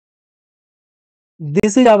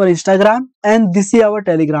This is our Instagram and this is our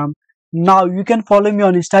Telegram. Now you can follow me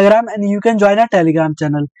on Instagram and you can join our Telegram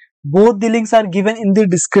channel. Both the links are given in the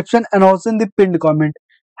description and also in the pinned comment.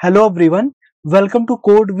 Hello everyone, welcome to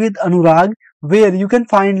Code with Anurag, where you can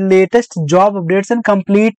find latest job updates and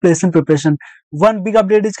complete placement preparation. One big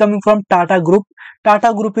update is coming from Tata Group.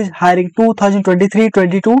 Tata Group is hiring 2023,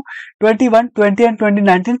 22, 21, 20 and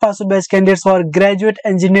 2019 passed batch candidates for graduate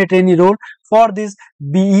engineer trainee role. For this,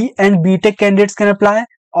 BE and BTech candidates can apply.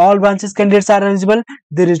 All branches candidates are eligible.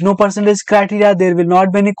 There is no percentage criteria. There will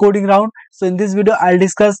not be any coding round. So in this video, I'll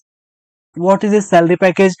discuss what is the salary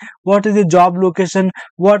package, what is the job location,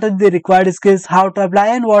 what are the required skills, how to apply,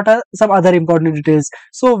 and what are some other important details.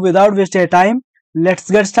 So without wasting time,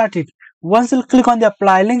 let's get started. Once you click on the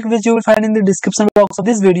apply link, which you will find in the description box of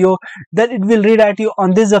this video, then it will redirect you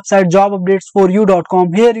on this website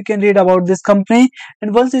jobupdatesforyou.com. Here you can read about this company,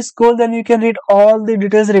 and once you scroll, then you can read all the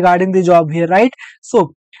details regarding the job here, right?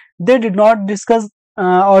 So they did not discuss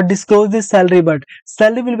or disclose the salary, but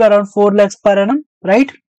salary will be around 4 lakhs per annum,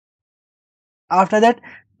 right? After that,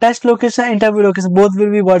 test location, interview location, both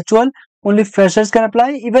will be virtual. Only freshers can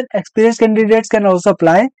apply. Even experienced candidates can also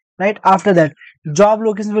apply. Right after that, job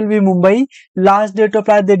location will be Mumbai. Last date to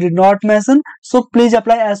apply they did not mention. So please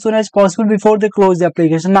apply as soon as possible before they close the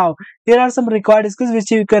application. Now here are some required skills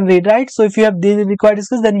which you can read. Right. So if you have these required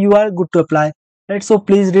skills, then you are good to apply. Right. So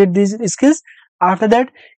please read these skills. After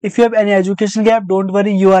that, if you have any education gap, don't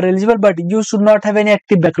worry, you are eligible, but you should not have any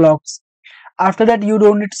active backlogs. After that, you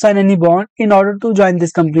don't need to sign any bond in order to join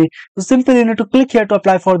this company. So simply you need to click here to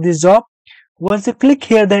apply for this job. Once you click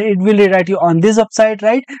here, then it will redirect you on this website,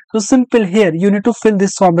 right? So simple here, you need to fill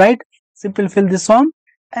this form, right? Simple fill this form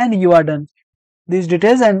and you are done. These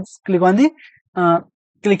details and click on the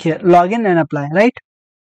click here, login and apply, right?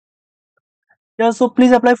 Yeah, so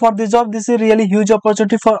please apply for this job. This is a really huge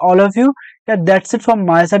opportunity for all of you. Yeah, that's it from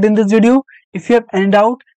my side in this video. If you have any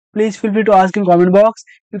doubt, please feel free to ask in comment box.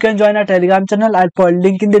 You can join our Telegram channel. I'll put a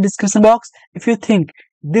link in the description box. If you think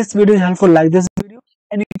this video is helpful, like this video,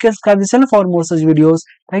 and you can subscribe this channel for more such videos.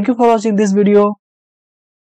 Thank you for watching this video.